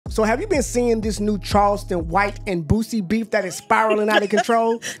So have you been seeing this new Charleston White and Boosie beef that is spiraling out of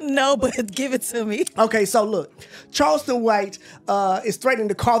control? No, but give it to me. Okay, so look, Charleston White is threatening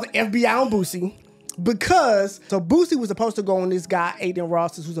to call the FBI on Boosie because, so Boosie was supposed to go on this guy, Adin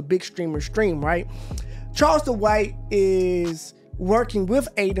Ross, who's a big stream, right? Charleston White is working with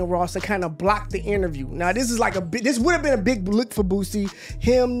Adin Ross to kind of block the interview. Now, this is like this would have been a big look for Boosie.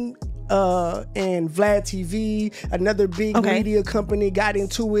 Him and VladTV, another big media company, got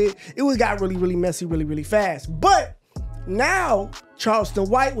into it. It got really messy really fast. But now Charleston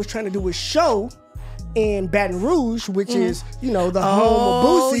White was trying to do a show in Baton Rouge, which is, you know, the home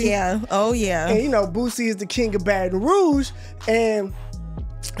of Boosie. Oh yeah. And you know, Boosie is the king of Baton Rouge, and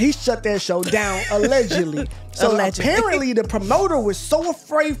he shut that show down allegedly. So apparently the promoter was so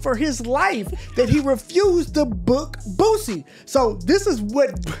afraid for his life that he refused to book Boosie. So this is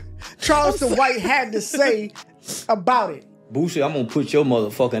what Charleston White had to say about it. Boosie, I'm gonna put your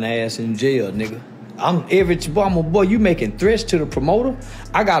motherfucking ass in jail, nigga. Boy, you making threats to the promoter?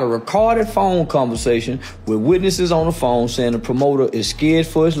 I got a recorded phone conversation with witnesses on the phone saying the promoter is scared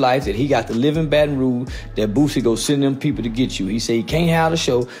for his life, that he got to live in Baton Rouge, that Boosie go send them people to get you. He said he can't have the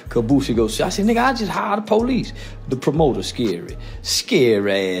show because Boosie go see. I said, nigga, I just hired the police. The promoter scary.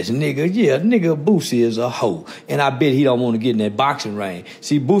 Scary ass nigga. Yeah, nigga, Boosie is a hoe. And I bet he don't want to get in that boxing ring.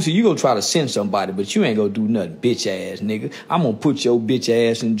 See, Boosie, you gonna try to send somebody, but you ain't gonna do nothing, bitch ass nigga. I'm gonna put your bitch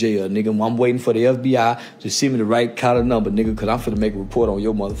ass in jail, nigga. I'm waiting for the FBI to send me the right kind of number, nigga, because I'm finna make a report on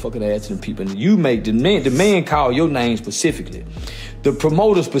your motherfucking ass to the people. And you make the man call your name specifically. The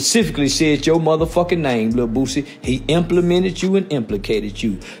promoter specifically said your motherfucking name, Lil Boosie. He implemented you and implicated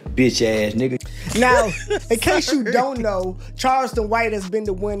you, bitch ass nigga. Now, in case you don't know, Charleston White has been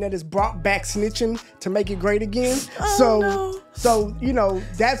the one that has brought back snitching to make it great again. So, you know,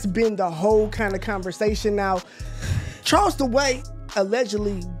 that's been the whole kind of conversation. Now, Charleston White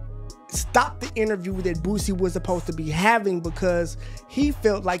allegedly stopped the interview that Boosie was supposed to be having because he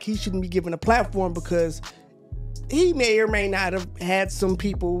felt like he shouldn't be given a platform because he may or may not have had some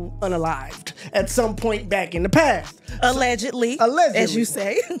people unalived at some point back in the past. Allegedly, as you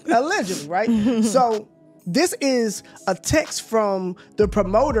say. Allegedly, right? So this is a text from the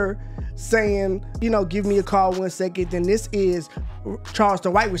promoter saying, you know, give me a call 1 second. Then this is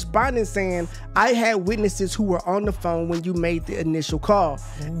Charleston White responding saying, I had witnesses who were on the phone when you made the initial call.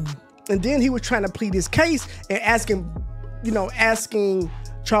 And then he was trying to plead his case and asking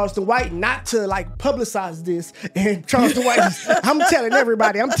Charleston White not to like publicize this. And Charleston White, I'm telling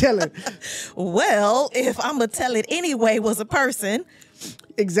everybody, I'm telling. Well, if I'm gonna tell it anyway, was a person.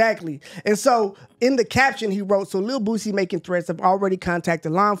 Exactly. And so in the caption he wrote, so Lil Boosie making threats. I've already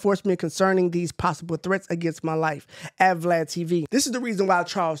contacted law enforcement concerning these possible threats against my life at VladTV. This is the reason why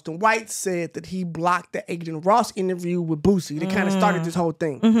Charleston White said that he blocked the Adin Ross interview with Boosie. They kind of started this whole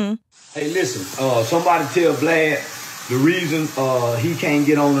thing. Hey, listen, somebody tell Vlad the reason he can't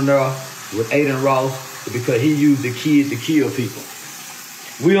get on there with Adin Ross is because he used the kid to kill people.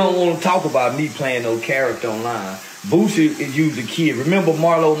 We don't want to talk about me playing no character online. Boosie used the kid. Remember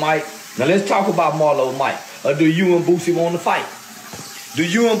Marlo Mike? Now let's talk about Marlo Mike. Or do you and Boosie want to fight? Do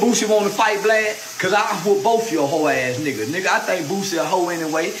you and Boosie want to fight, Vlad? Because I whoop both your hoe ass nigga. Nigga, I think Boosie a hoe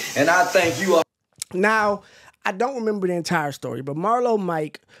anyway, and I think you are. Now, I don't remember the entire story, but Marlo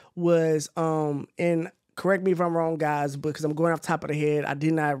Mike was in, correct me if I'm wrong, guys, because I'm going off the top of the head. I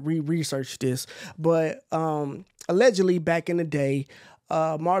did not research this, but allegedly back in the day,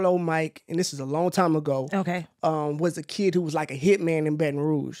 Marlo Mike, and this is a long time ago, was a kid who was like a hitman in Baton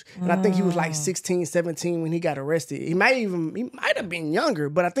Rouge. And I think he was like 16, 17 when he got arrested. He might have been younger,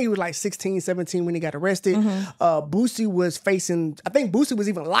 but I think he was like 16, 17 when he got arrested. Boosie was facing, I think Boosie was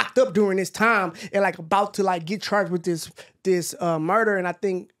even locked up during this time and like about to like get charged with this murder. And I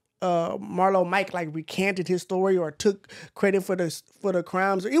think Marlo Mike like recanted his story or took credit for the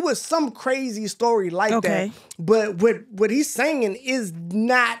crimes. It was some crazy story like that. But what he's saying is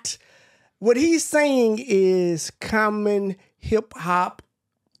not. What he's saying is common hip hop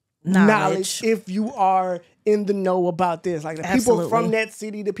knowledge. If you are in the know about this, like the people from that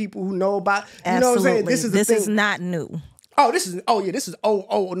city, the people who know about, you know what I'm saying. This is not new. This is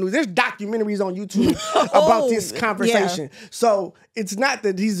old news. There's documentaries on YouTube about this conversation. Yeah. So it's not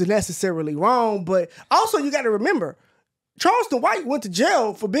that he's necessarily wrong, but also you got to remember, Charleston White went to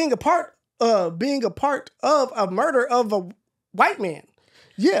jail for being a part of a murder of a white man.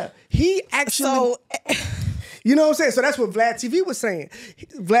 Yeah, he actually. You know what I'm saying? So that's what VladTV was saying.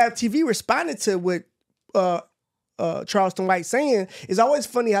 VladTV responded to what Charleston White saying, it's always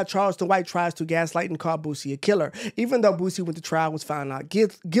funny how Charleston White tries to gaslight and call Boosie a killer, even though Boosie went to trial and was found out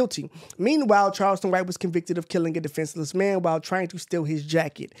guilty. Meanwhile, Charleston White was convicted of killing a defenseless man while trying to steal his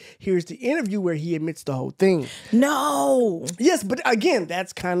jacket. Here's the interview where he admits the whole thing. No. Yes, but again,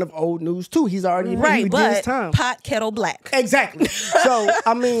 that's kind of old news too. He's already right, he but did his time. Pot kettle black. Exactly. So,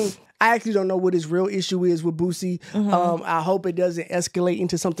 I mean, I actually don't know what his real issue is with Boosie. I hope it doesn't escalate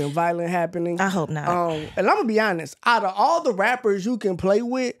into something violent happening. I hope not. And I'm gonna be honest, out of all the rappers you can play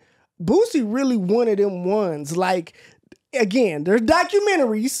with, Boosie really one of them ones. Like, again, there's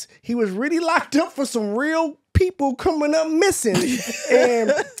documentaries. He was really locked up for some real people coming up missing.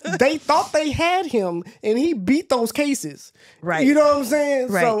 And they thought they had him, and he beat those cases. Right. You know what I'm saying?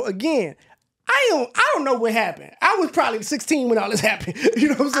 Right. So again, I don't know what happened. I was probably 16 when all this happened. You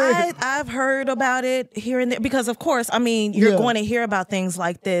know what I'm saying? I've heard about it here and there because, of course, I mean, you're going to hear about things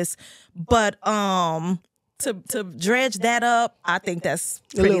like this, but to dredge that up, I think that's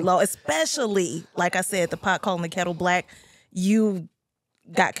pretty low. Especially, like I said, the pot calling the kettle black. You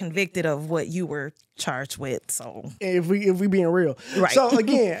got convicted of what you were charged with. So if we being real, right. So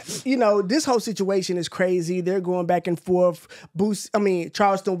again, you know, this whole situation is crazy. They're going back and forth.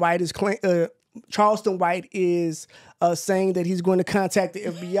 Charleston White is saying that he's going to contact the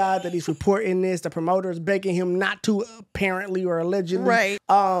FBI, that he's reporting this. The promoter is begging him not to, apparently or allegedly. Right.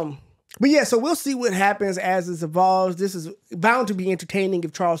 But yeah, so we'll see what happens as this evolves. This is bound to be entertaining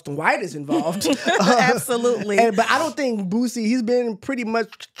if Charleston White is involved. Absolutely. But I don't think Boosie, he's been pretty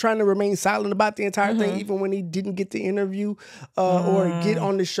much trying to remain silent about the entire thing, even when he didn't get the interview or get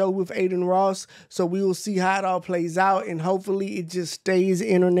on the show with Aiden Ross. So we will see how it all plays out, and hopefully it just stays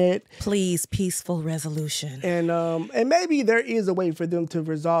internet. Please, peaceful resolution. And maybe there is a way for them to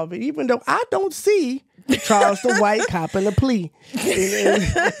resolve it, even though I don't see Charleston White copping a plea.